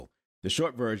The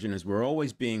short version is we're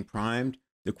always being primed.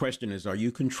 The question is, are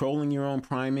you controlling your own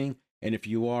priming? And if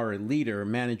you are a leader,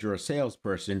 manager, or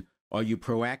salesperson, are you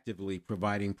proactively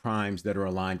providing primes that are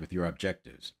aligned with your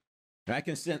objectives? And I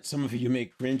can sense some of you may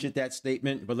cringe at that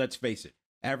statement, but let's face it.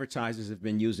 Advertisers have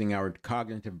been using our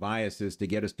cognitive biases to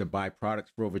get us to buy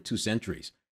products for over 2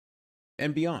 centuries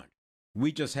and beyond.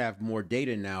 We just have more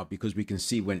data now because we can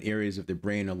see when areas of the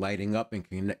brain are lighting up and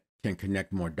can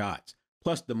connect more dots.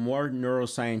 Plus, the more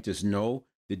neuroscientists know,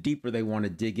 the deeper they want to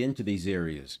dig into these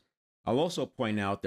areas. I'll also point out